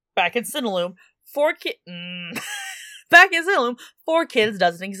back in Sinaloom, back in Sinaloom, 4Kids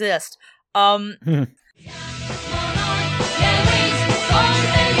doesn't exist.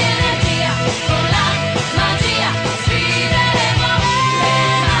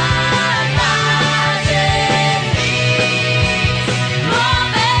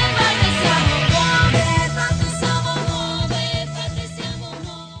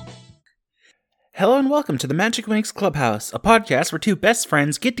 Hello and welcome to the Magic Winx Clubhouse, a podcast where two best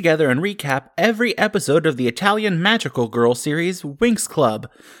friends get together and recap every episode of the Italian magical girl series, Winx Club.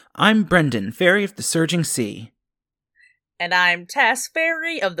 I'm Brendan, Fairy of the Surging Sea. And I'm Tess,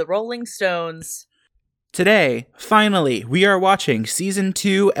 Fairy of the Rolling Stones. Today, finally, we are watching Season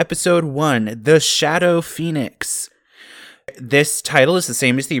 2, Episode 1, The Shadow Phoenix. This title is the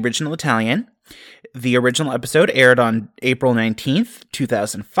same as the original Italian. The original episode aired on April 19th,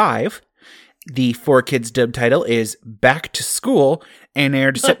 2005. The 4Kids dub title is Back to School and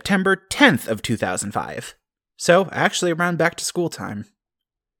aired September 10th of 2005. So, actually around back to school time.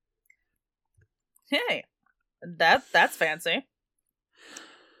 Hey, that's fancy.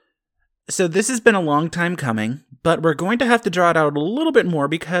 So this has been a long time coming, but we're going to have to draw it out a little bit more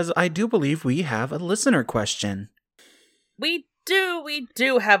because I do believe we have a listener question. We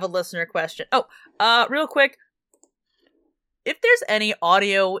do have a listener question. Oh, real quick. If there's any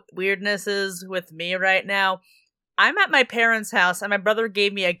audio weirdnesses with me right now, I'm at my parents' house and my brother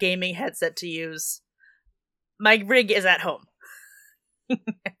gave me a gaming headset to use. My rig is at home.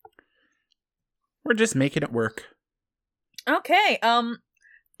 We're just making it work. Okay,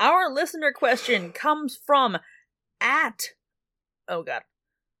 our listener question comes from at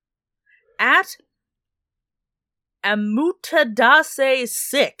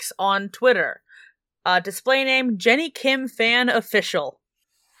Amutadase6 on Twitter. Display name Jenny Kim Fan Official.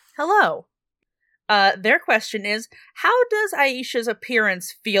 Hello. Their question is, how does Aisha's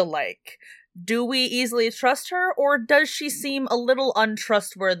appearance feel like? Do we easily trust her, or does she seem a little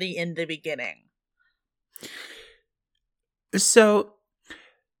untrustworthy in the beginning? So,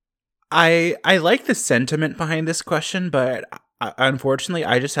 I like the sentiment behind this question, but unfortunately,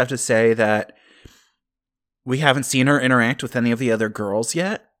 I just have to say that we haven't seen her interact with any of the other girls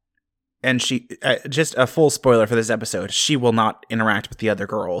yet. And she, just a full spoiler for this episode, she will not interact with the other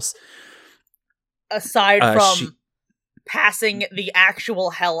girls. Aside from passing the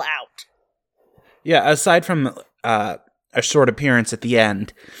actual hell out. Yeah, aside from a short appearance at the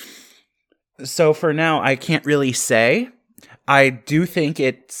end. So for now, I can't really say. I do think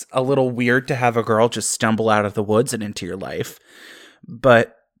it's a little weird to have a girl just stumble out of the woods and into your life.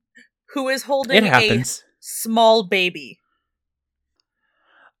 But who is holding a small baby.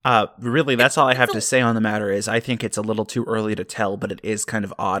 Really, that's all I have to say on the matter is I think it's a little too early to tell, but it is kind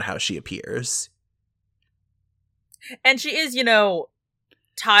of odd how she appears. And she is,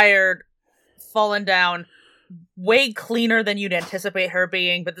 tired, fallen down, way cleaner than you'd anticipate her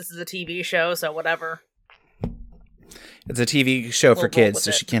being, but this is a TV show, so whatever. It's a TV show for kids, so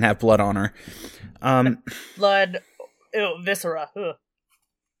she can't have blood on her. Blood, viscera. Ugh.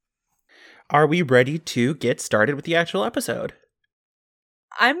 Are we ready to get started with the actual episode?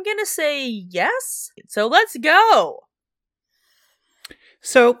 I'm gonna say yes, so let's go!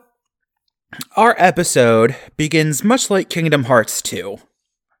 So, our episode begins much like Kingdom Hearts 2.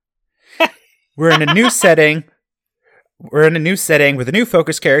 We're in a new setting. We're in a new setting with a new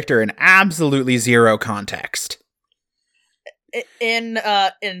focus character and absolutely zero context. In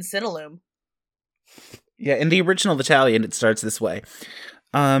Sinaloom. Yeah, in the original Italian, it starts this way.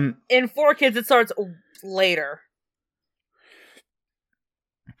 In 4Kids, it starts later.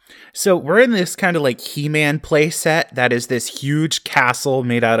 So we're in this kind of like He-Man play set that is this huge castle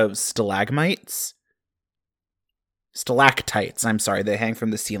made out of stalagmites. Stalactites, I'm sorry, they hang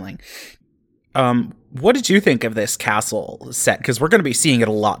from the ceiling. What did you think of this castle set? Because we're going to be seeing it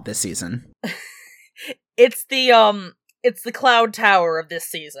a lot this season. It's the Cloud Tower of this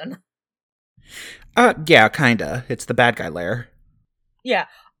season. Yeah, kinda. It's the bad guy lair. Yeah.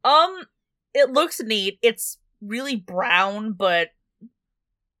 It looks neat. It's really brown, but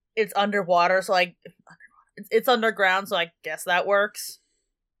it's underwater, so it's underground, so I guess that works.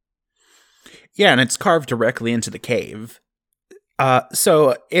 Yeah, and it's carved directly into the cave.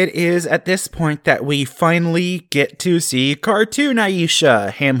 So it is at this point that we finally get to see cartoon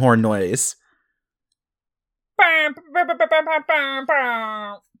Aisha ham horn noise.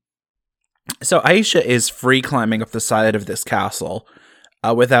 So Aisha is free climbing up the side of this castle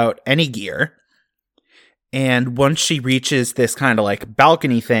without any gear. And once she reaches this kind of like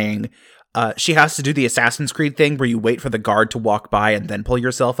balcony thing, she has to do the Assassin's Creed thing where you wait for the guard to walk by and then pull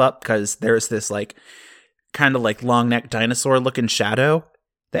yourself up, because there's this like kind of like long neck dinosaur looking shadow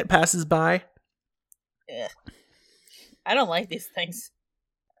that passes by. Ugh. I don't like these things.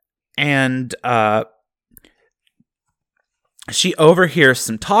 And she overhears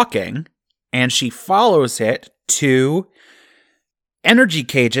some talking, and she follows it to energy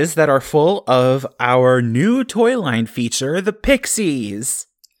cages that are full of our new toy line feature, the Pixies.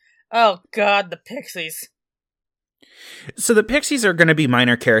 Oh god, the Pixies. So the Pixies are going to be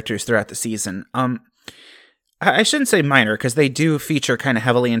minor characters throughout the season. I shouldn't say minor, because they do feature kind of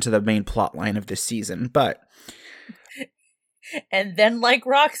heavily into the main plot line of this season, but... And then, like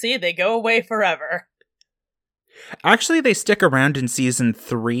Roxy, they go away forever. Actually, they stick around in Season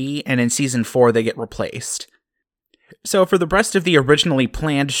 3, and in Season 4 they get replaced. So for the rest of the originally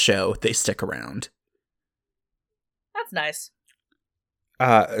planned show, they stick around. That's nice.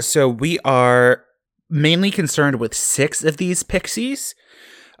 So we are mainly concerned with 6 of these Pixies.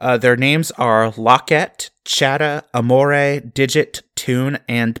 Their names are Lockette, Chatta, Amore, Digit, Toon,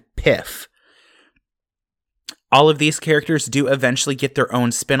 and Piff. All of these characters do eventually get their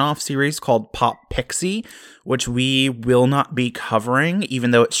own spin-off series called Pop Pixie, which we will not be covering,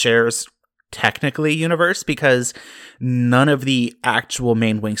 even though it shares technically universe, because none of the actual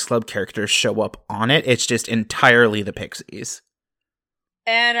main Winx Club characters show up on it. It's just entirely the Pixies.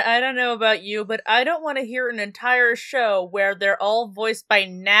 And I don't know about you, but I don't want to hear an entire show where they're all voiced by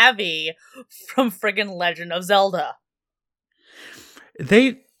Navi from friggin' Legend of Zelda.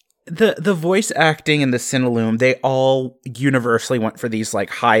 The voice acting in the Cinelume, they all universally went for these like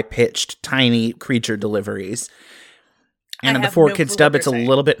high-pitched, tiny creature deliveries. And in the 4Kids dub, it's a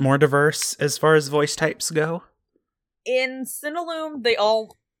little bit more diverse as far as voice types go. In Cinelume, they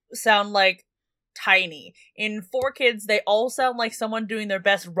all sound like tiny. In 4Kids, they all sound like someone doing their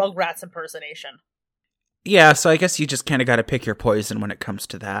best Rugrats impersonation. Yeah, so I guess you just kind of got to pick your poison when it comes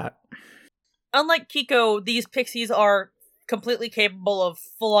to that. Unlike Kiko, these Pixies are completely capable of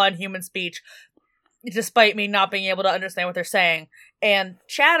full-on human speech, despite me not being able to understand what they're saying. And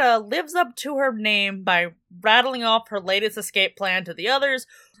Chatta lives up to her name by rattling off her latest escape plan to the others,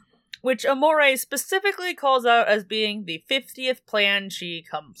 which Amore specifically calls out as being the 50th plan she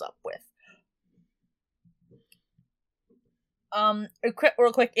comes up with.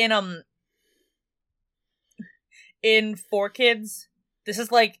 Real quick, in 4Kids, this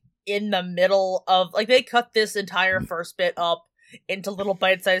is like in the middle of, like, they cut this entire first bit up into little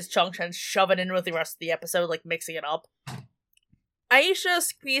bite-sized chunks and shove it in with the rest of the episode, like mixing it up. Aisha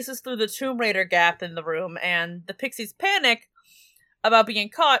squeezes through the Tomb Raider gap in the room, and the Pixies panic about being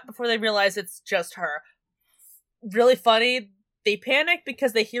caught before they realize it's just her. Really funny, they panic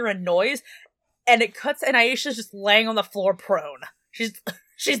because they hear a noise, and it cuts, and Aisha's just laying on the floor prone.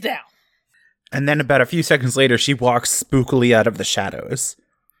 She's down. And then about a few seconds later, she walks spookily out of the shadows.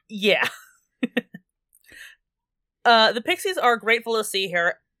 Yeah. The Pixies are grateful to see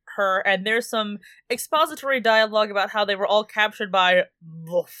her, and there's some expository dialogue about how they were all captured by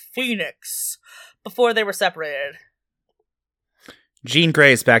the Phoenix before they were separated. Jean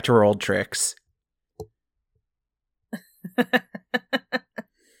Grey's back to her old tricks.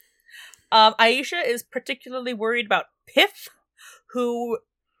 Aisha is particularly worried about Piff, who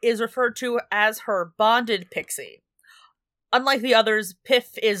is referred to as her bonded Pixie. Unlike the others,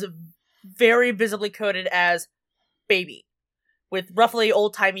 Piff is very visibly coded as baby, with roughly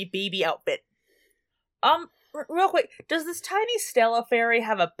old-timey baby outfit. Real quick, does this tiny Stella fairy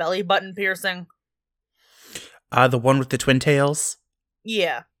have a belly button piercing? The one with the twin tails?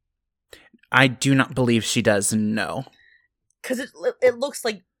 Yeah. I do not believe she does, no. Because it looks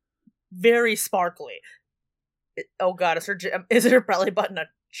like very sparkly. Oh god, is her belly button a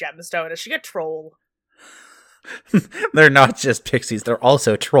gemstone? Is she a troll? They're not just pixies, they're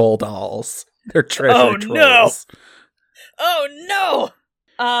also troll dolls. They're treasure trolls. No! Oh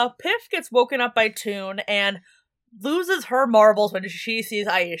no! Piff gets woken up by Toon and loses her marbles when she sees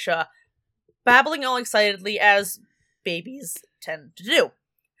Aisha, babbling all excitedly as babies tend to do.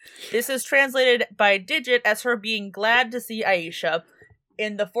 This is translated by Digit as her being glad to see Aisha.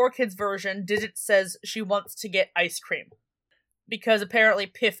 In the 4Kids version, Digit says she wants to get ice cream, because apparently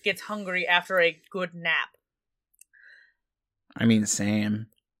Piff gets hungry after a good nap. I mean, same.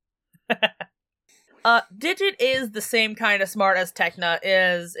 Digit is the same kind of smart as Tecna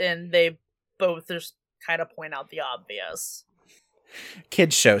is, and they both just kind of point out the obvious.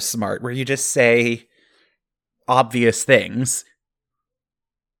 Kids show smart, where you just say obvious things,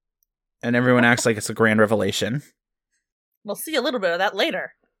 and everyone acts like it's a grand revelation. We'll see a little bit of that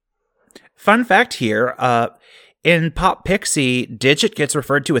later. Fun fact here, in Pop Pixie, Digit gets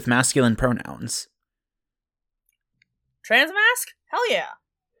referred to with masculine pronouns. Transmask? Hell yeah.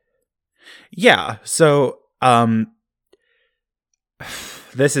 Yeah, so,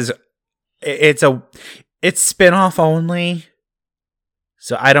 it's spin-off only.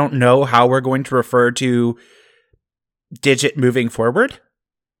 So I don't know how we're going to refer to Digit moving forward.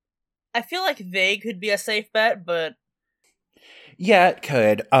 I feel like they could be a safe bet, but yeah, it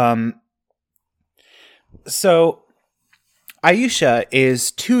could. So Aisha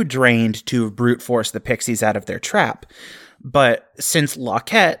is too drained to brute force the pixies out of their trap, but since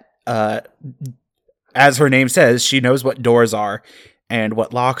Lockette, as her name says, she knows what doors are and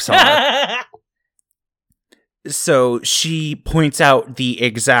what locks are. So she points out the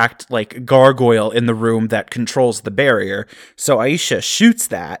exact, like, gargoyle in the room that controls the barrier. So Aisha shoots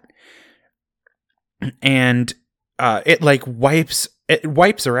that, and it wipes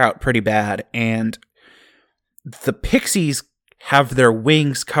her out pretty bad. And the pixies have their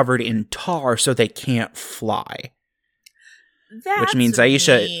wings covered in tar, so they can't fly. Which means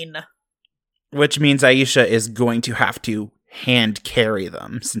Aisha is going to have to hand carry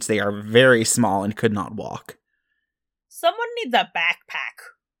them, since they are very small and could not walk. Someone needs a backpack.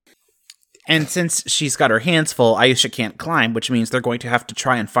 And since she's got her hands full, Aisha can't climb, which means they're going to have to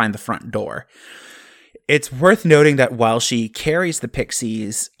try and find the front door. It's worth noting that while she carries the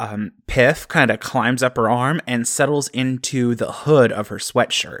pixies, Piff kind of climbs up her arm and settles into the hood of her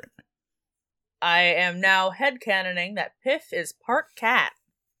sweatshirt. I am now headcanoning that Piff is part cat.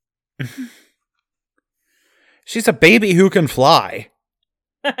 She's a baby who can fly.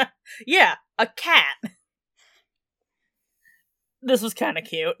 Yeah, a cat. This was kind of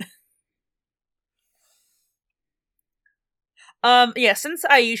cute. Since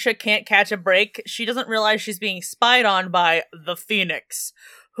Aisha can't catch a break, she doesn't realize she's being spied on by the Phoenix,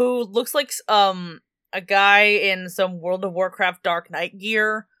 who looks like a guy in some World of Warcraft Dark Knight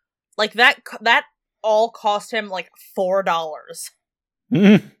gear. Like that all cost him like $4.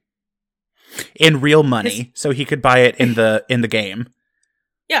 Mm-hmm. In real money, so he could buy it in the game.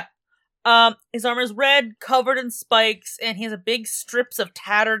 Yeah. His armor is red, covered in spikes, and he has a big strips of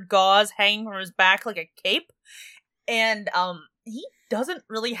tattered gauze hanging from his back like a cape. And he doesn't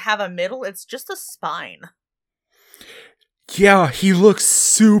really have a middle, it's just a spine. Yeah, he looks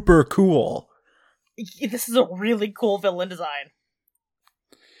super cool. This is a really cool villain design.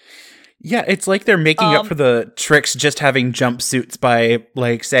 Yeah, it's like they're making up for the tricks just having jumpsuits by,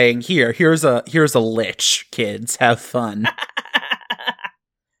 like, saying, here's a lich, kids, have fun.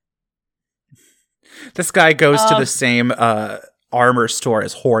 This guy goes to the same armor store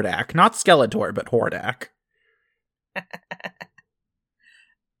as Hordak. Not Skeletor, but Hordak.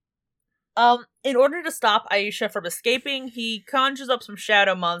 In order to stop Aisha from escaping, he conjures up some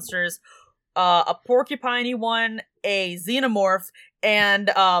shadow monsters, a porcupine-y one, a xenomorph,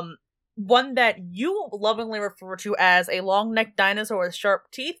 and one that you lovingly refer to as a long-necked dinosaur with sharp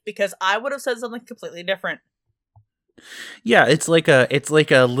teeth, because I would have said something completely different. Yeah, it's like a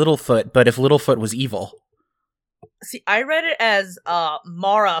Littlefoot, but if Littlefoot was evil. See, I read it as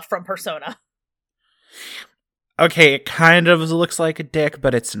Mara from Persona. Okay, it kind of looks like a dick,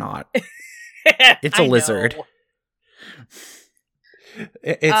 but it's not. It's a lizard.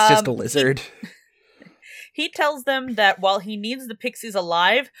 It's just a lizard. He tells them that while he needs the pixies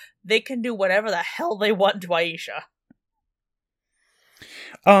alive, they can do whatever the hell they want to Aisha.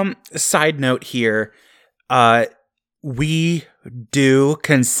 Side note here, we do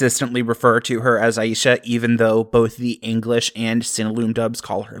consistently refer to her as Aisha, even though both the English and Cineloom dubs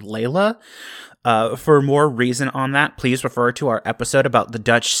call her Layla. For more reason on that, please refer to our episode about the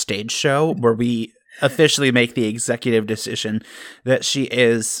Dutch stage show, where we officially make the executive decision that she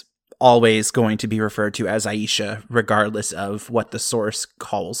is always going to be referred to as Aisha, regardless of what the source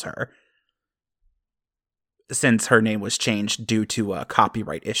calls her, since her name was changed due to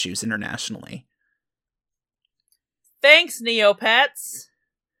copyright issues internationally. Thanks, Neopets!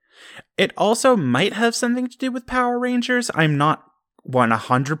 It also might have something to do with Power Rangers. I'm not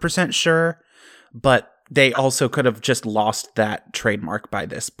 100% sure, but they also could have just lost that trademark by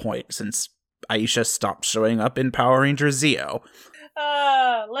this point, since Aisha stopped showing up in Power Rangers Zeo.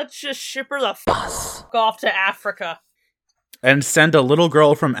 Let's just ship her the fuck off to Africa. And send a little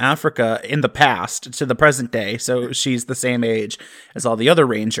girl from Africa in the past to the present day, so she's the same age as all the other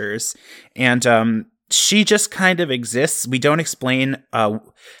Rangers. And she just kind of exists. We don't explain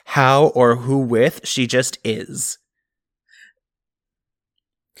how or who with. She just is.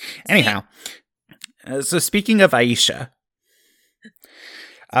 Anyhow, so speaking of Aisha,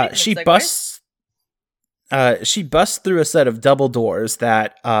 she busts through a set of double doors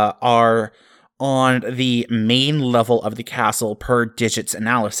that are on the main level of the castle per Digit's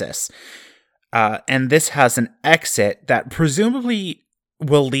analysis. And this has an exit that presumably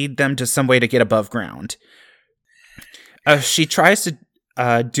will lead them to some way to get above ground. She tries to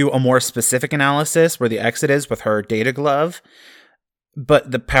do a more specific analysis where the exit is with her data glove,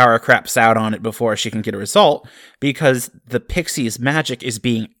 but the power craps out on it before she can get a result because the pixie's magic is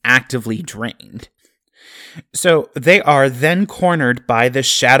being actively drained. So they are then cornered by the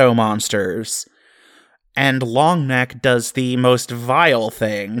shadow monsters, and Longneck does the most vile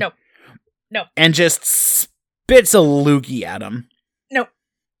thing. No. And just spits a loogie at him. No.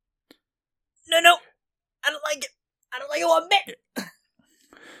 I don't like it one bit.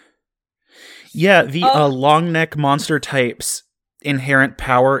 Yeah, the Longneck monster type's inherent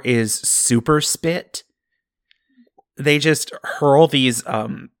power is super spit. They just hurl these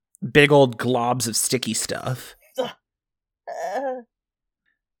big old globs of sticky stuff.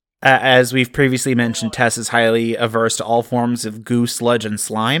 As we've previously mentioned, Tess is highly averse to all forms of goo, sludge, and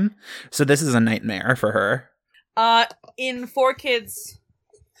slime, so this is a nightmare for her. In 4Kids,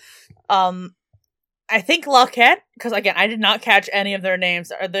 I think Lockette, because again, I did not catch any of their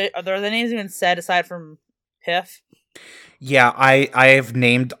names. Are the names even said aside from Piff? Yeah, I have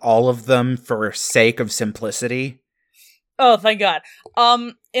named all of them for sake of simplicity. Oh, thank God.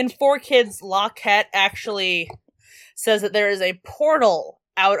 In 4Kids, Lockette actually says that there is a portal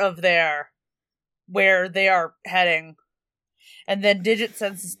out of there where they are heading, and then Digit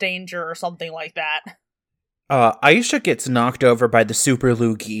senses danger or something like that. Aisha gets knocked over by the super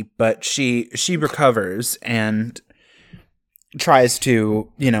loogie, but she recovers and tries to,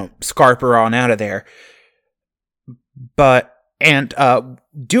 scarp her on out of there. But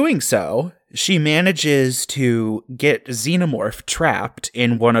doing so, she manages to get Xenomorph trapped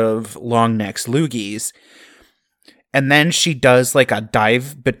in one of Longneck's loogies. And then she does like a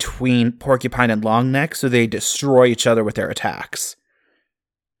dive between Porcupine and Longneck, so they destroy each other with their attacks.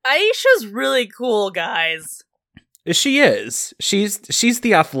 Aisha's really cool, guys. She is. She's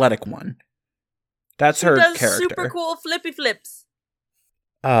the athletic one. That's her character. She does super cool flippy flips.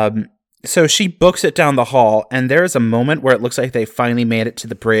 So she books it down the hall, and there's a moment where it looks like they finally made it to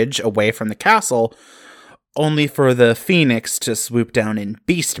the bridge away from the castle, only for the Phoenix to swoop down in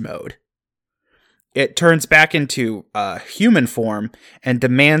beast mode. It turns back into human form and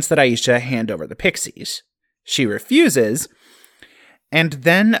demands that Aisha hand over the pixies. She refuses, and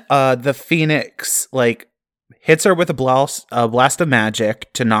then the Phoenix hits her with a blast of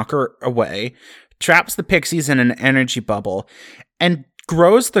magic to knock her away, traps the pixies in an energy bubble, and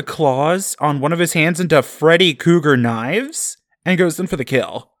grows the claws on one of his hands into Freddy Krueger knives and goes in for the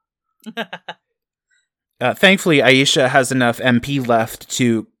kill. Thankfully, Aisha has enough MP left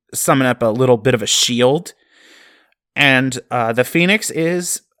to summon up a little bit of a shield, and the Phoenix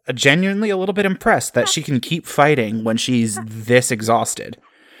is genuinely a little bit impressed that she can keep fighting when she's this exhausted.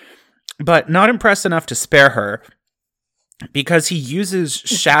 But not impressed enough to spare her, because he uses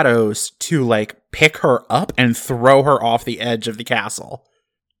shadows to pick her up and throw her off the edge of the castle.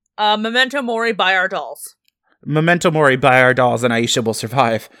 Memento Mori, buy our dolls. Memento Mori, buy our dolls, and Aisha will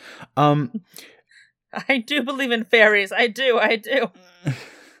survive. I do believe in fairies. I do.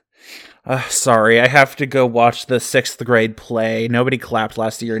 Sorry, I have to go watch the 6th grade play. Nobody clapped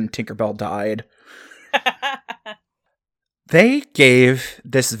last year and Tinkerbell died. They gave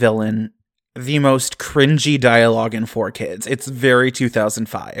this villain the most cringy dialogue in 4Kids. It's very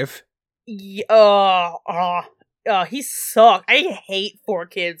 2005. He sucked. I hate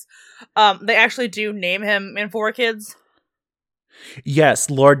 4Kids. They actually do name him in 4Kids. Yes,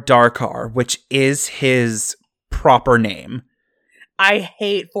 Lord Darkar, which is his proper name. I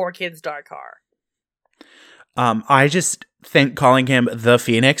hate 4Kids Darkar. I just think calling him the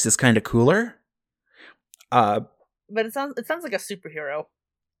Phoenix is kind of cooler. But it sounds like a superhero.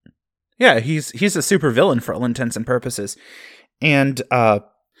 Yeah, he's a super villain for all intents and purposes. And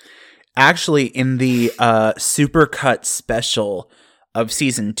actually, in the supercut special of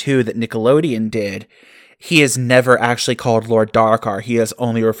season 2 that Nickelodeon did, he is never actually called Lord Darkar. He is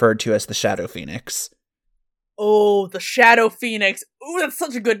only referred to as the Shadow Phoenix. Oh, the Shadow Phoenix. Ooh, that's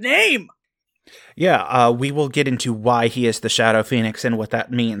such a good name. Yeah, we will get into why he is the Shadow Phoenix and what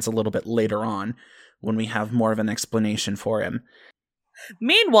that means a little bit later on, when we have more of an explanation for him.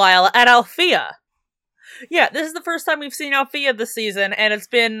 Meanwhile, at Althea. Yeah, this is the first time we've seen Althea this season, and it's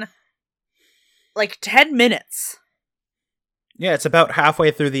been 10 minutes. Yeah, it's about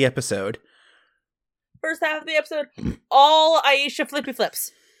halfway through the episode. First half of the episode, all Aisha flippy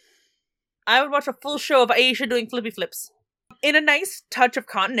flips. I would watch a full show of Aisha doing flippy flips. In a nice touch of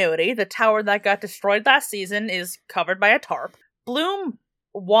continuity, the tower that got destroyed last season is covered by a tarp. Bloom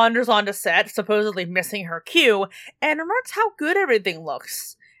wanders onto set, supposedly missing her cue, and remarks how good everything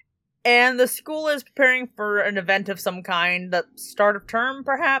looks. And the school is preparing for an event of some kind, the start of term,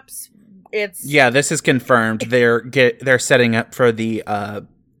 perhaps? Yeah, this is confirmed. They're setting up for the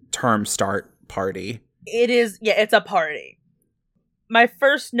term start party. It's a party. My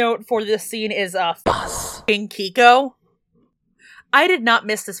first note for this scene is f***ing Kiko. I did not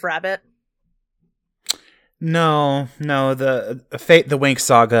miss this rabbit. No, the Fate the Wink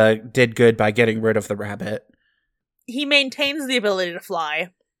saga did good by getting rid of the rabbit. He maintains the ability to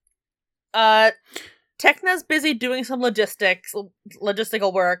fly. Tekna's busy doing some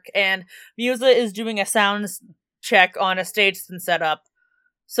logistical work, and Musa is doing a sounds check on a stage that's been set up.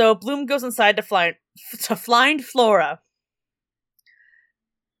 So Bloom goes inside to find Flora.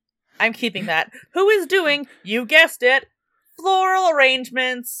 I'm keeping that. Who is doing, you guessed it, floral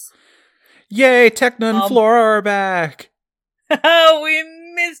arrangements. Yay, Tekna and Flora are back. Oh, we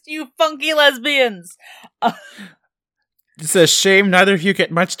missed you funky lesbians. It's a shame neither of you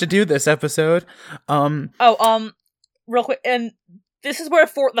get much to do this episode. Real quick, and this is where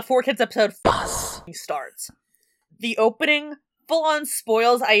the 4Kids episode starts. The opening full-on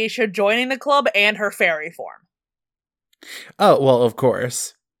spoils Aisha joining the club and her fairy form. Oh, well, of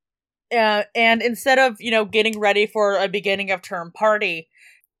course. And instead of, getting ready for a beginning of term party,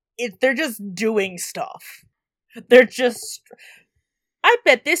 they're just doing stuff. They're just... I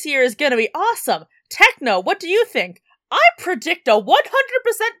bet this year is gonna be awesome. Tekna, what do you think? I predict a 100%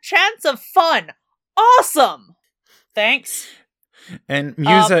 chance of fun. Awesome! Thanks. And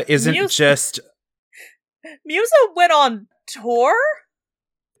Musa isn't just... Musa went on tour?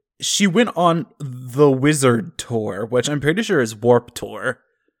 She went on the Wizard Tour, which I'm pretty sure is Warp Tour.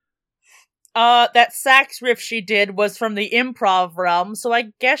 That sax riff she did was from the improv realm, so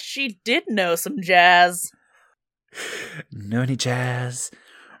I guess she did know some jazz. Know any jazz?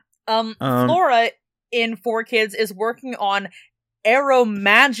 Flora in 4Kids is working on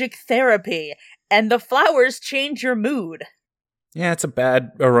aromagic therapy, and the flowers change your mood. Yeah, it's a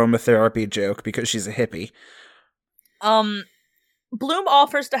bad aromatherapy joke because she's a hippie. Bloom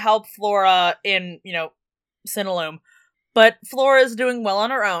offers to help Flora in, Cinnaloom, but Flora is doing well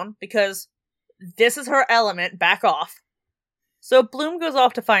on her own because this is her element, back off. So Bloom goes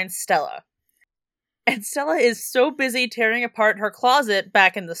off to find Stella. And Stella is so busy tearing apart her closet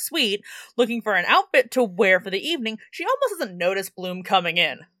back in the suite, looking for an outfit to wear for the evening, she almost doesn't notice Bloom coming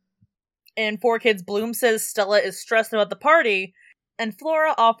in. In 4Kids, Bloom says Stella is stressed about the party, and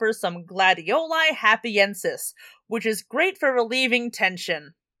Flora offers some Gladioli Happyensis, which is great for relieving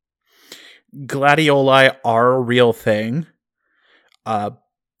tension. Gladioli are a real thing.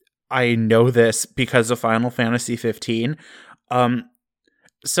 I know this because of Final Fantasy 15.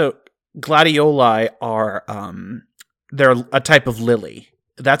 So gladioli are they're a type of lily.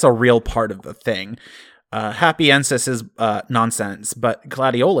 That's a real part of the thing. Happyensis is nonsense, but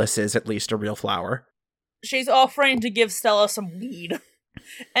gladiolus is at least a real flower. She's offering to give Stella some weed.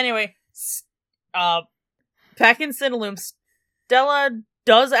 Anyway, back in Cinnaloom, Stella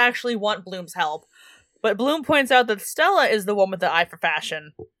does actually want Bloom's help, but Bloom points out that Stella is the one with the eye for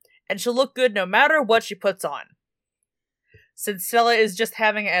fashion, and she'll look good no matter what she puts on. Since Stella is just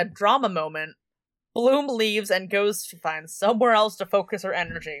having a drama moment, Bloom leaves and goes to find somewhere else to focus her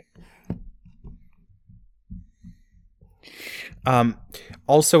energy.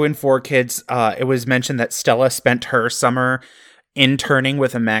 Also in 4Kids, it was mentioned that Stella spent her summer interning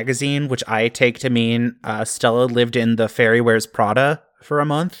with a magazine, which I take to mean Stella lived in the Fairy Wears Prada for a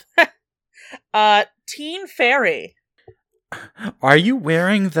month. Teen Fairy. Are you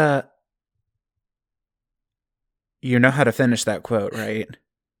wearing the... You know how to finish that quote, right?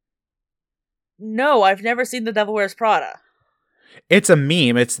 No, I've never seen The Devil Wears Prada. It's a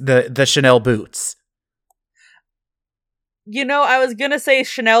meme. It's the Chanel boots. I was gonna say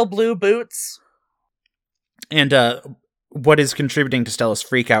Chanel blue boots. And what is contributing to Stella's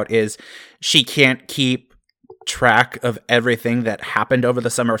freakout is she can't keep track of everything that happened over the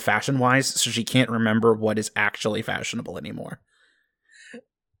summer fashion-wise, so she can't remember what is actually fashionable anymore.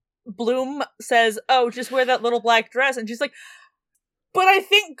 Bloom says, "Oh, just wear that little black dress," and she's like, "But I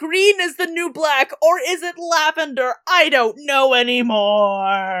think green is the new black, or is it lavender? I don't know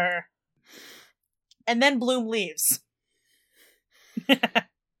anymore." And then Bloom leaves.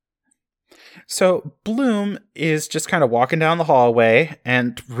 So Bloom is just kind of walking down the hallway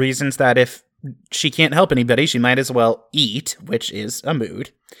and reasons that if she can't help anybody, she might as well eat, which is a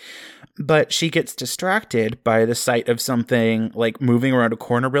mood. But she gets distracted by the sight of something like moving around a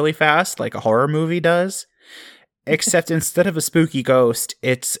corner really fast, like a horror movie does. Except instead of a spooky ghost,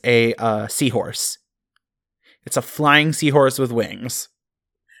 it's a seahorse. It's a flying seahorse with wings.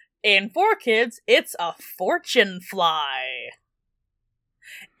 In 4Kids, it's a fortune fly.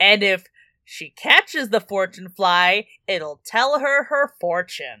 And if she catches the fortune fly, it'll tell her her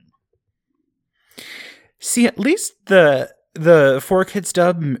fortune. See, at least the 4Kids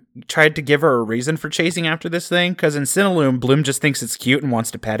dub tried to give her a reason for chasing after this thing, because in Cinnaloom, Bloom just thinks it's cute and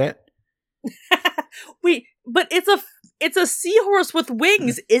wants to pet it. Wait, but it's a seahorse with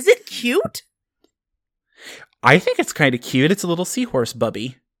wings. Is it cute? I think it's kind of cute. It's a little seahorse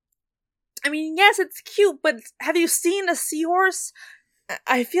bubby. I mean, yes, it's cute, but have you seen a seahorse?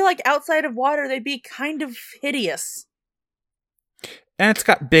 I feel like outside of water, they'd be kind of hideous. And it's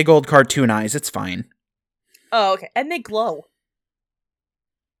got big old cartoon eyes. It's fine. Oh, okay. And they glow.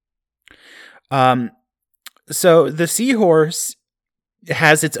 So the seahorse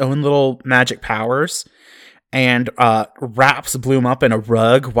has its own little magic powers and wraps Bloom up in a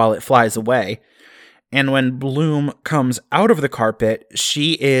rug while it flies away. And when Bloom comes out of the carpet,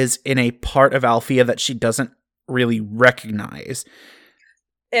 she is in a part of Althea that she doesn't really recognize.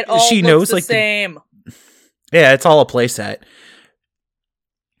 It all looks knows, the same. Yeah, it's all a playset.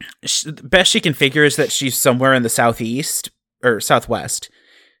 The best she can figure is that she's somewhere in the southeast or southwest.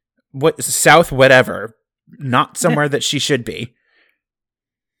 South whatever. Not somewhere that she should be.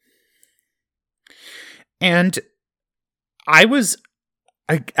 And I was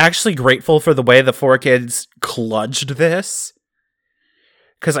actually grateful for the way the 4Kids kludged this.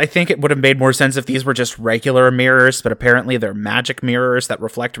 Because I think it would have made more sense if these were just regular mirrors, but apparently they're magic mirrors that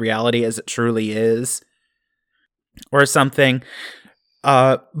reflect reality as it truly is. Or something.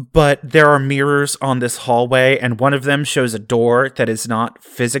 But there are mirrors on this hallway, and one of them shows a door that is not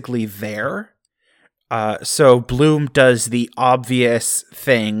physically there. So Bloom does the obvious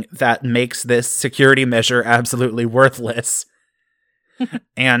thing that makes this security measure absolutely worthless.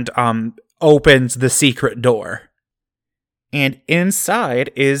 And opens the secret door. And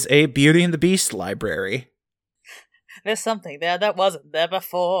inside is a Beauty and the Beast library. There's something there that wasn't there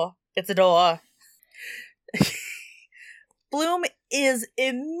before. It's a door. Bloom is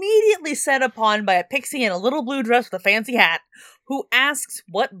immediately set upon by a pixie in a little blue dress with a fancy hat, who asks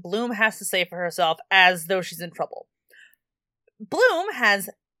what Bloom has to say for herself as though she's in trouble. Bloom has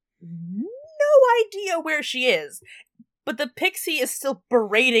no idea where she is, but the pixie is still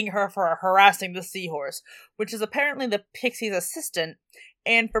berating her for harassing the seahorse, which is apparently the pixie's assistant,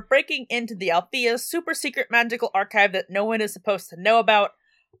 and for breaking into the Althea's super secret magical archive that no one is supposed to know about.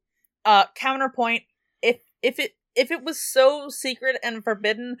 Counterpoint, if it was so secret and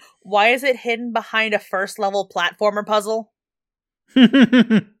forbidden, why is it hidden behind a first-level platformer puzzle?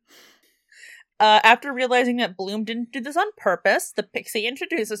 After realizing that Bloom didn't do this on purpose, the pixie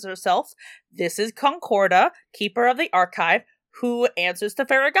introduces herself. This is Concorda, keeper of the archive, who answers to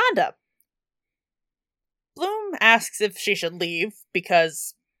Farragonda. Bloom asks if she should leave,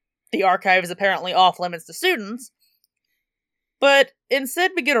 because the archive is apparently off-limits to students. But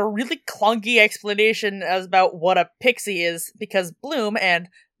instead we get a really clunky explanation about what a pixie is, because Bloom, and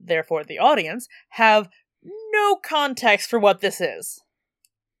therefore the audience, have no context for what this is.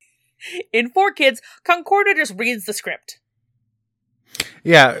 In 4Kids, Concorda just reads the script.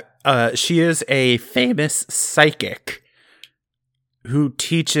 Yeah, she is a famous psychic who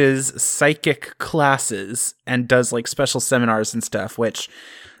teaches psychic classes and does like special seminars and stuff, which,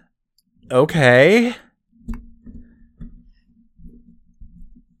 okay.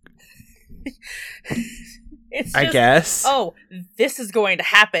 It's just, I guess. Oh, this is going to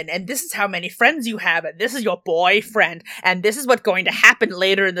happen, and this is how many friends you have, and this is your boyfriend, and this is what's going to happen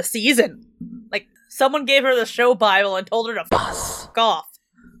later in the season. Like, someone gave her the show Bible and told her to fuck off.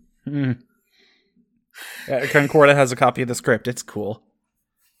 Yeah, Concorda has a copy of the script. It's cool.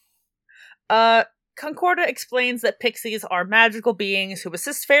 Concorda explains that pixies are magical beings who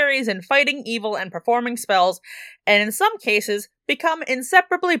assist fairies in fighting evil and performing spells, and in some cases, become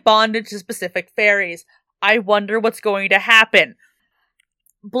inseparably bonded to specific fairies. I wonder what's going to happen.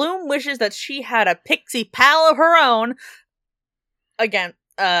 Bloom wishes that she had a pixie pal of her own. Again,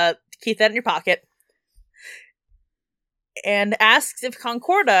 keep that in your pocket. And asks if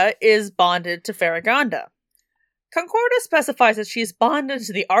Concorda is bonded to Farragonda. Concorda specifies that she is bonded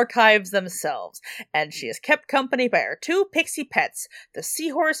to the archives themselves, and she is kept company by her two pixie pets, the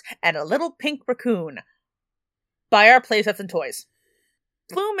seahorse and a little pink raccoon. By our playsets and toys.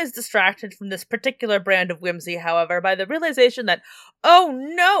 Bloom is distracted from this particular brand of whimsy, however, by the realization that, oh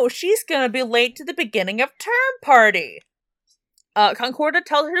no, she's gonna be late to the beginning of term party. Concorda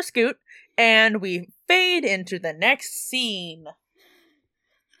tells her to scoot, and we fade into the next scene.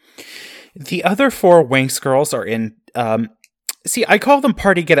 The other four Winx girls are in, see, I call them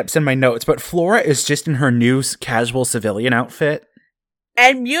party get-ups in my notes, but Flora is just in her new casual civilian outfit.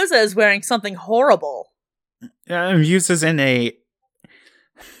 And Musa is wearing something horrible. Musa's in a...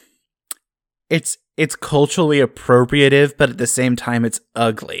 It's culturally appropriative, but at the same time, it's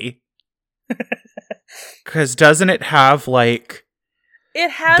ugly. Because doesn't it have, like,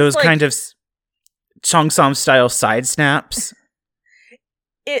 It has those like, kind of Cheongsam style side snaps?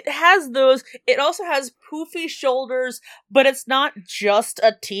 it has those. It also has poofy shoulders, but it's not just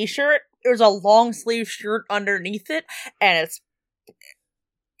a t-shirt. There's a long sleeve shirt underneath it, and it's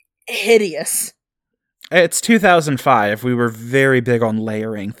hideous. It's 2005. We were very big on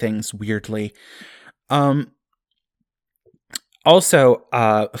layering things weirdly. Also,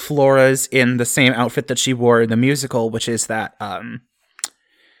 Flora's in the same outfit that she wore in the musical, which is that,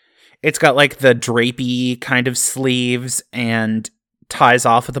 it's got, like, the drapey kind of sleeves and ties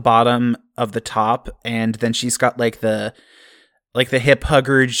off at the bottom of the top, and then she's got, like, the hip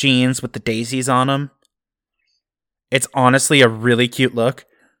hugger jeans with the daisies on them. It's honestly a really cute look.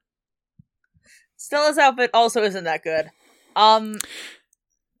 Stella's outfit also isn't that good. Tekna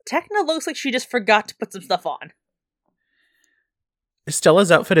looks like she just forgot to put some stuff on.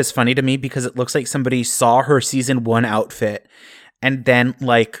 Stella's outfit is funny to me because it looks like somebody saw her season 1 outfit and then,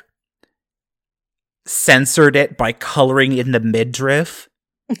 like, censored it by coloring in the midriff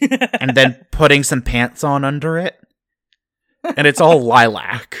and then putting some pants on under it. And it's all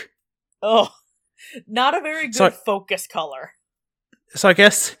lilac. Oh, not a very good focus color. So I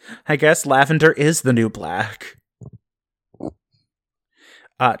guess lavender is the new black.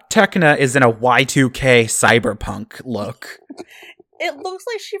 Tekna is in a Y2K cyberpunk look. It looks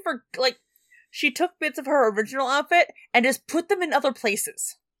like she took bits of her original outfit and just put them in other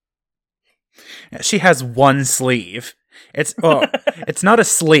places. She has one sleeve. It's not a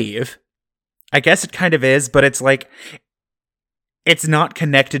sleeve. I guess it kind of is, but it's like, it's not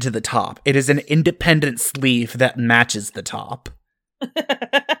connected to the top. It is an independent sleeve that matches the top.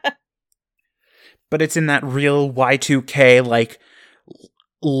 But it's in that real Y2K, like,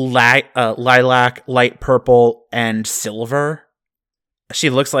 lilac, light purple, and silver. She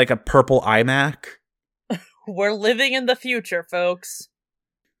looks like a purple iMac. We're living in the future, folks.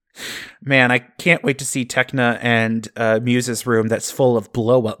 Man, I can't wait to see Tekna and Muse's room that's full of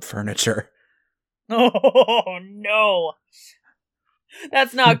blow-up furniture. Oh, no.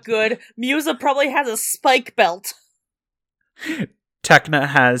 That's not good. Musa probably has a spike belt. Tekna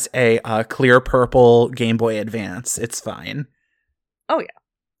has a clear purple Game Boy Advance. It's fine. Oh, yeah.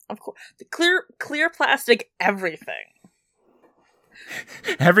 Of course. Clear plastic everything.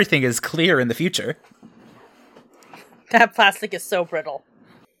 Everything is clear in the future. That plastic is so brittle.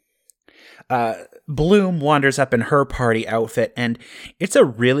 Bloom wanders up in her party outfit, and it's a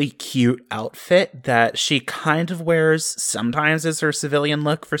really cute outfit that she kind of wears sometimes as her civilian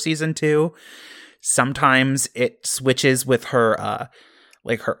look for season 2. Sometimes it switches with her,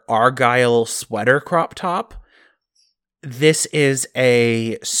 like her Argyle sweater crop top. This is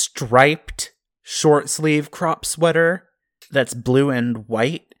a striped short sleeve crop sweater that's blue and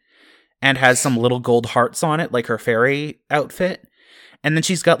white and has some little gold hearts on it, like her fairy outfit. And then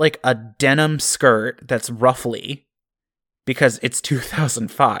she's got, like, a denim skirt that's ruffly because it's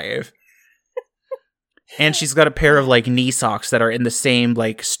 2005. And she's got a pair of, like, knee socks that are in the same,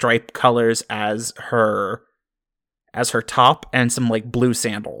 like, striped colors as her top, and some, like, blue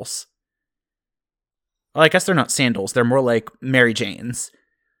sandals. Well, I guess they're not sandals. They're more like Mary Jane's.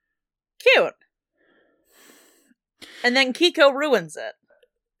 Cute. And then Kiko ruins it.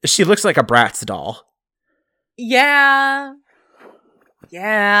 She looks like a Bratz doll. Yeah.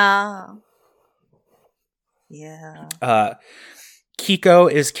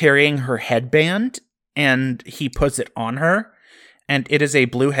 Kiko is carrying her headband, and he puts it on her. And it is a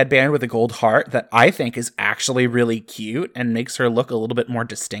blue headband with a gold heart that I think is actually really cute and makes her look a little bit more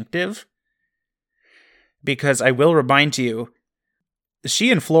distinctive. Because I will remind you, she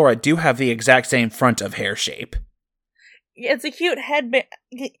and Flora do have the exact same front of hair shape. It's a cute headband.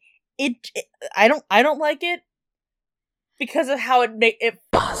 I don't like it because of how it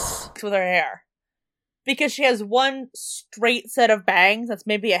fucks with her hair. Because she has one straight set of bangs that's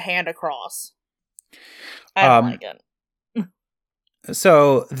maybe a hand across. I don't like it.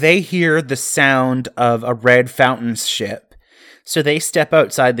 So they hear the sound of a red fountain ship. So they step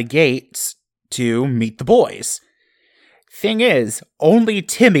outside the gates to meet the boys. Thing is, only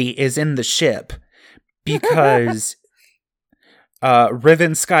Timmy is in the ship because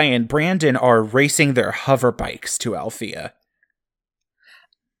Riven, Sky, and Brandon are racing their hover bikes to Althea.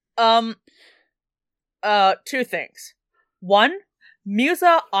 Two things. One,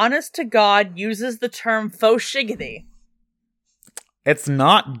 Musa, honest to God, uses the term faux shiggity. It's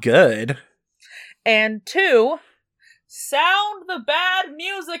not good. And two, sound the bad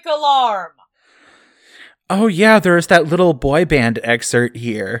music alarm. Oh yeah, there's that little boy band excerpt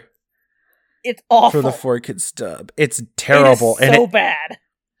here. It's awful. For the 4Kids dub. It's terrible. It is so bad.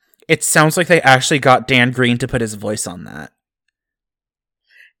 It sounds like they actually got Dan Green to put his voice on that.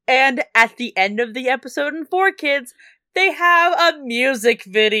 And at the end of the episode in 4Kids, they have a music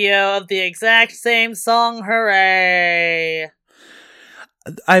video of the exact same song, hooray!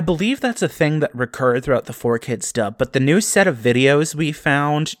 I believe that's a thing that recurred throughout the 4Kids dub, but the new set of videos we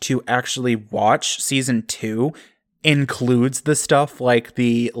found to actually watch season 2 includes the stuff like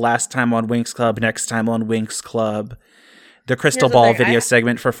the Last Time on Winx Club, Next Time on Winx Club, the Crystal Ball video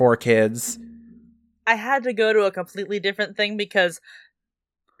segment for 4Kids. I had to go to a completely different thing because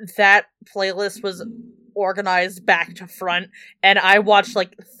that playlist was organized back to front, and I watched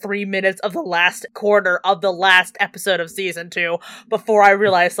like 3 minutes of the last quarter of the last episode of season 2 before I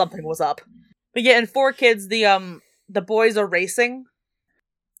realized something was up. But yeah, in 4Kids, the boys are racing.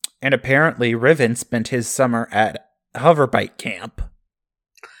 And apparently Riven spent his summer at Hoverbike Camp.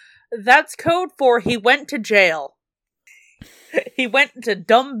 That's code for he went to jail. He went to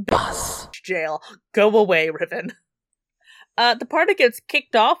dumb bus jail. Go away, Riven. The party gets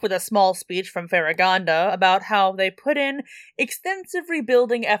kicked off with a small speech from Farragonda about how they put in extensive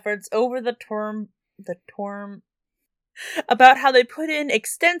rebuilding efforts over the term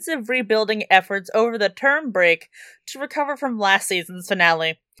break to recover from last season's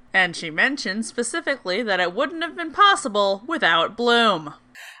finale. And she mentioned specifically that it wouldn't have been possible without Bloom.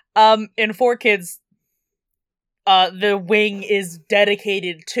 In 4Kids, the wing is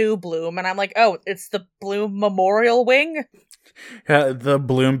dedicated to Bloom, and I'm like, oh, it's the Bloom Memorial Wing? The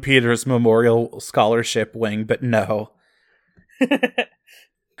Bloom Peters Memorial Scholarship Wing, but no.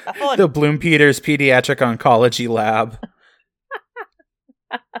 The Bloom Peters Pediatric Oncology Lab.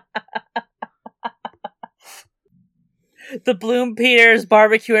 The Bloom Peters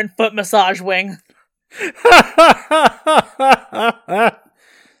Barbecue and Foot Massage Wing.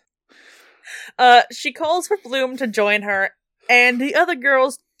 She calls for Bloom to join her, and the other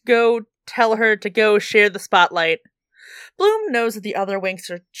girls go tell her to go share the spotlight. Bloom knows that the other Winx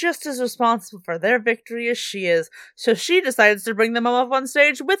are just as responsible for their victory as she is, so she decides to bring them up on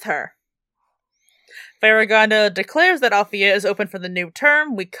stage with her. Farragonda declares that Althea is open for the new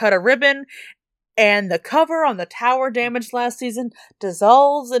term, we cut a ribbon, and the cover on the tower damaged last season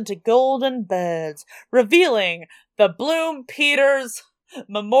dissolves into golden beds, revealing the Bloom Peters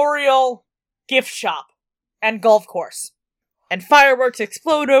Memorial Gift Shop and golf course. And fireworks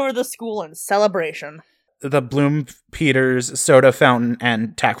explode over the school in celebration. The Bloom Peters Soda Fountain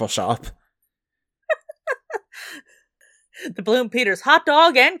and Tackle Shop. The Bloom Peters Hot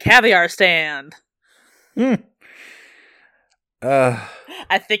Dog and Caviar Stand. I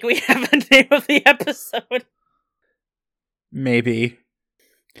think we have a name of the episode. Maybe.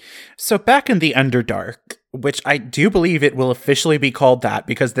 So back in the Underdark, which I do believe it will officially be called that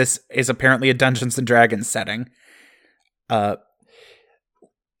because this is apparently a Dungeons and Dragons setting.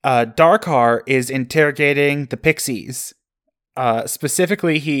 Darkar is interrogating the Pixies.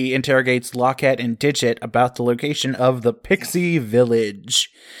 Specifically, he interrogates Lockett and Digit about the location of the Pixie Village.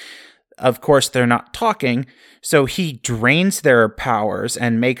 Of course, they're not talking, so he drains their powers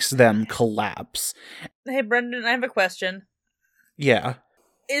and makes them collapse. Hey, Brendan, I have a question. Yeah.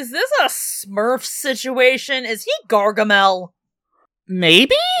 Is this a Smurf situation? Is he Gargamel?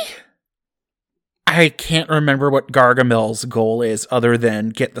 Maybe? I can't remember what Gargamel's goal is other than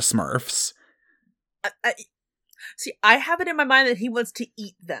get the Smurfs. See, I have it in my mind that he wants to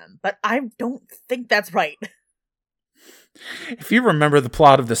eat them, but I don't think that's right. If you remember the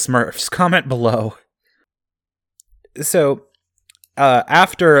plot of the Smurfs, comment below. So,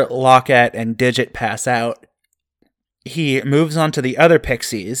 after Lockett and Digit pass out, he moves on to the other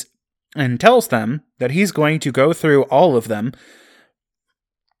Pixies and tells them that he's going to go through all of them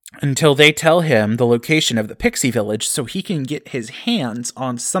until they tell him the location of the Pixie Village so he can get his hands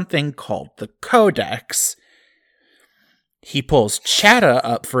on something called the Codex. He pulls Chatta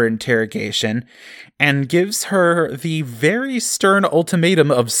up for interrogation and gives her the very stern ultimatum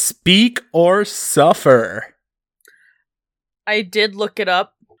of speak or suffer. I did look it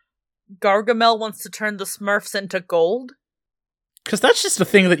up. Gargamel wants to turn the Smurfs into gold. Because that's just a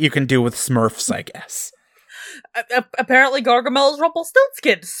thing that you can do with Smurfs, I guess. Apparently Gargamel is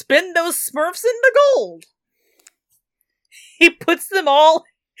Rumpelstiltskin. Spin those Smurfs into gold. He puts them all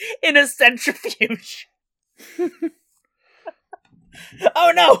in a centrifuge.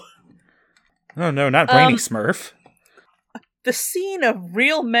 Oh no! Oh no, not Brainy Smurf. The scene of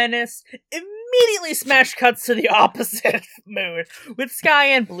real menace immediately smash cuts to the opposite mood, with Sky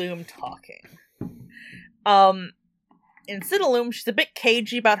and Bloom talking. In Cinnaloom, she's a bit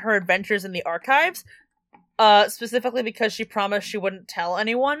cagey about her adventures in the archives, specifically because she promised she wouldn't tell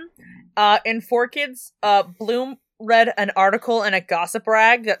anyone. In 4Kids, Bloom read an article in a gossip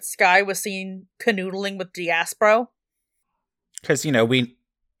rag that Sky was seen canoodling with Diaspro. Because,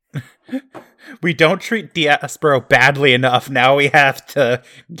 we don't treat Diaspro badly enough. Now we have to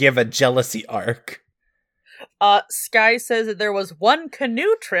give a jealousy arc. Sky says that there was one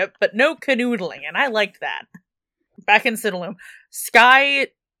canoe trip, but no canoodling, and I liked that. Back in Cinnaloom, Sky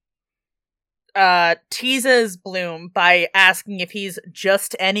teases Bloom by asking if he's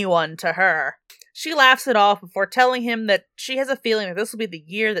just anyone to her. She laughs it off before telling him that she has a feeling that this will be the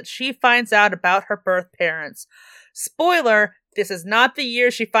year that she finds out about her birth parents. Spoiler, this is not the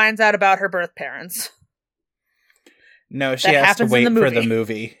year she finds out about her birth parents. No, she has to wait for the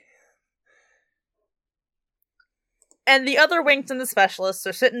movie. And the other Winks and the Specialists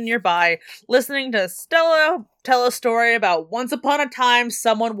are sitting nearby, listening to Stella tell a story about once upon a time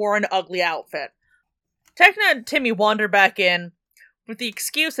someone wore an ugly outfit. Techna and Timmy wander back in, with the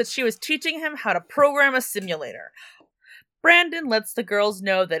excuse that she was teaching him how to program a simulator. Brandon lets the girls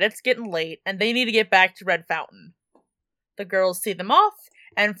know that it's getting late, and they need to get back to Red Fountain. The girls see them off,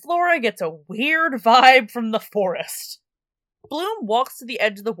 and Flora gets a weird vibe from the forest. Bloom walks to the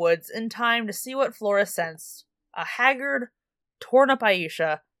edge of the woods in time to see what Flora sensed. A haggard, torn-up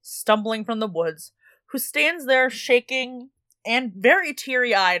Aisha, stumbling from the woods, who stands there shaking and very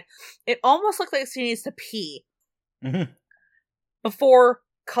teary-eyed. It almost looks like she needs to pee. Mm-hmm. Before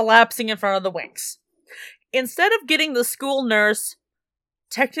collapsing in front of the Winks. Instead of getting the school nurse,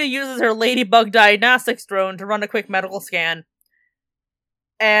 Techna uses her Ladybug diagnostics drone to run a quick medical scan.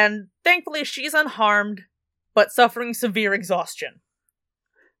 And thankfully she's unharmed, but suffering severe exhaustion.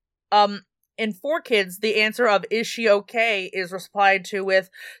 In 4Kids, the answer of "is she okay" is replied to with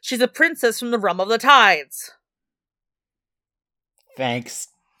 "she's a princess from the realm of the tides." Thanks.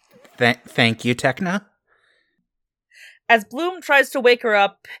 Thank you, Techna. As Bloom tries to wake her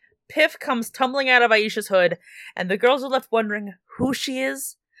up, Piff comes tumbling out of Aisha's hood, and the girls are left wondering who she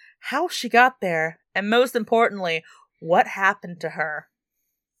is, how she got there, and most importantly, what happened to her.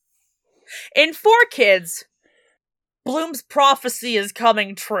 In 4Kids, Bloom's prophecy is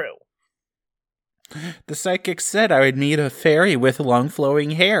coming true. The psychic said I would meet a fairy with long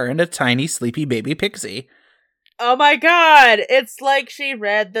flowing hair and a tiny sleepy baby pixie. Oh my god, it's like she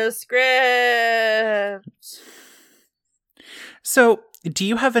read the script. So, do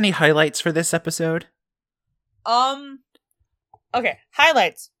you have any highlights for this episode? Okay,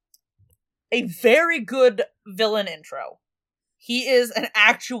 highlights. A very good villain intro. He is an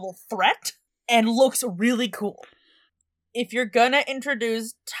actual threat and looks really cool. If you're gonna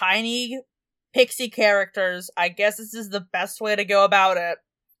introduce tiny pixie characters, I guess this is the best way to go about it.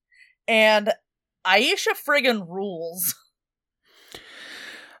 And Aisha friggin' rules.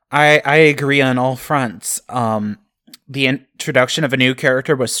 I agree on all fronts. The introduction of a new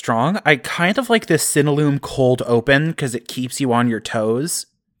character was strong. I kind of like this Cinnaloom cold open because it keeps you on your toes.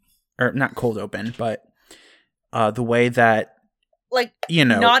 Or not cold open, but the way that,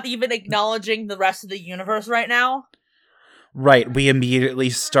 not even acknowledging the rest of the universe right now. Right, we immediately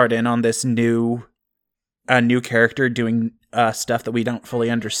start in on this new character doing stuff that we don't fully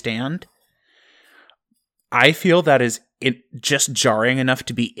understand. I feel that is just jarring enough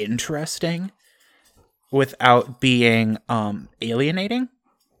to be interesting without being alienating.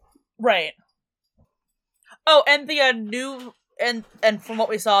 Right. Oh, and the new and from what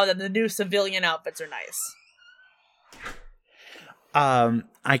we saw, the new civilian outfits are nice.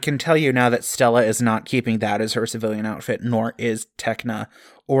 I can tell you now that Stella is not keeping that as her civilian outfit, nor is Techna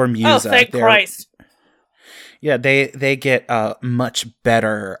or Musa. Oh, thank Christ. Yeah, they get much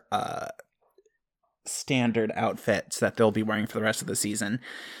better standard outfits that they'll be wearing for the rest of the season.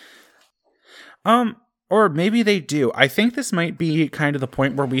 Or maybe they do. I think this might be kind of the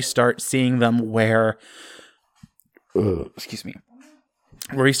point where we start seeing them wear... excuse me.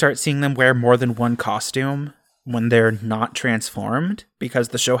 Where we start seeing them wear more than one costume when they're not transformed, because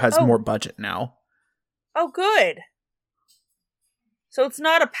the show has more budget now. Oh, good. So it's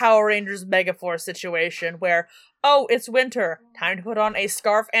not a Power Rangers Megaforce situation where, oh, it's winter, time to put on a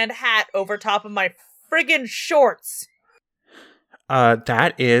scarf and hat over top of my friggin' shorts.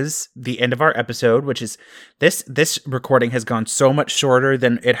 That is the end of our episode, which is this recording has gone so much shorter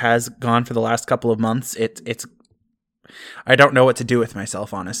than it has gone for the last couple of months. It's I don't know what to do with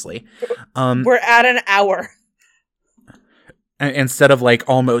myself, honestly. We're at an hour. Instead of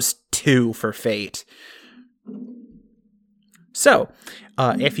almost 2 for Fate. So,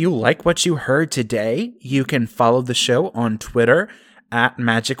 if you like what you heard today, you can follow the show on Twitter at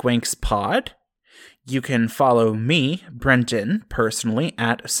MagicWinksPod. You can follow me, Brendan, personally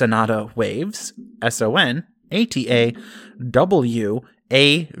at Sonata Waves, SONATAWAV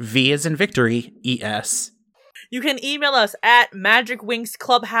as in victory, ES. You can email us at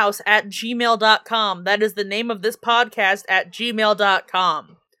magicwingsclubhouse@gmail.com. That is the name of this podcast at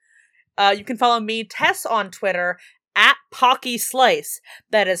gmail.com. You can follow me, Tess, on Twitter at Pocky Slice.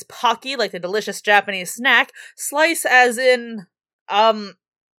 That is Pocky, like the delicious Japanese snack. Slice as in, adding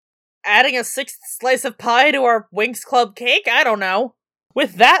a 6th slice of pie to our Winx Club cake? I don't know.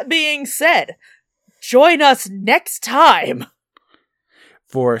 With that being said, join us next time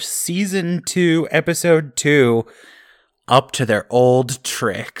for Season 2, Episode 2, Up to Their Old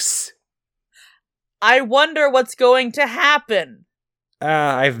Tricks. I wonder what's going to happen.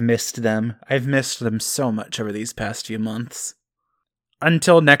 I've missed them. I've missed them so much over these past few months.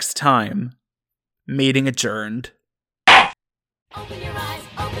 Until next time, meeting adjourned. Open your eyes,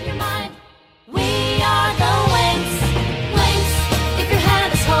 open your mind. We are the Winx. Winx, if your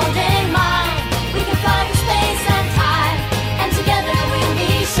hand is holding mine, we can fly through space and time, and together we'll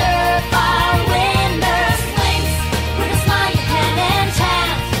be surefire winners. Winx, with a smile you can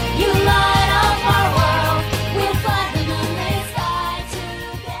enchant. You light up our world. We'll fly the moonlit sky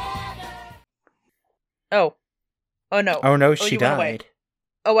together. Oh. Oh no. Oh no, she you went away. died.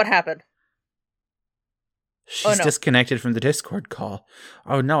 Oh, what happened? She's disconnected from the Discord call.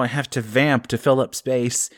 Oh no, I have to vamp to fill up space.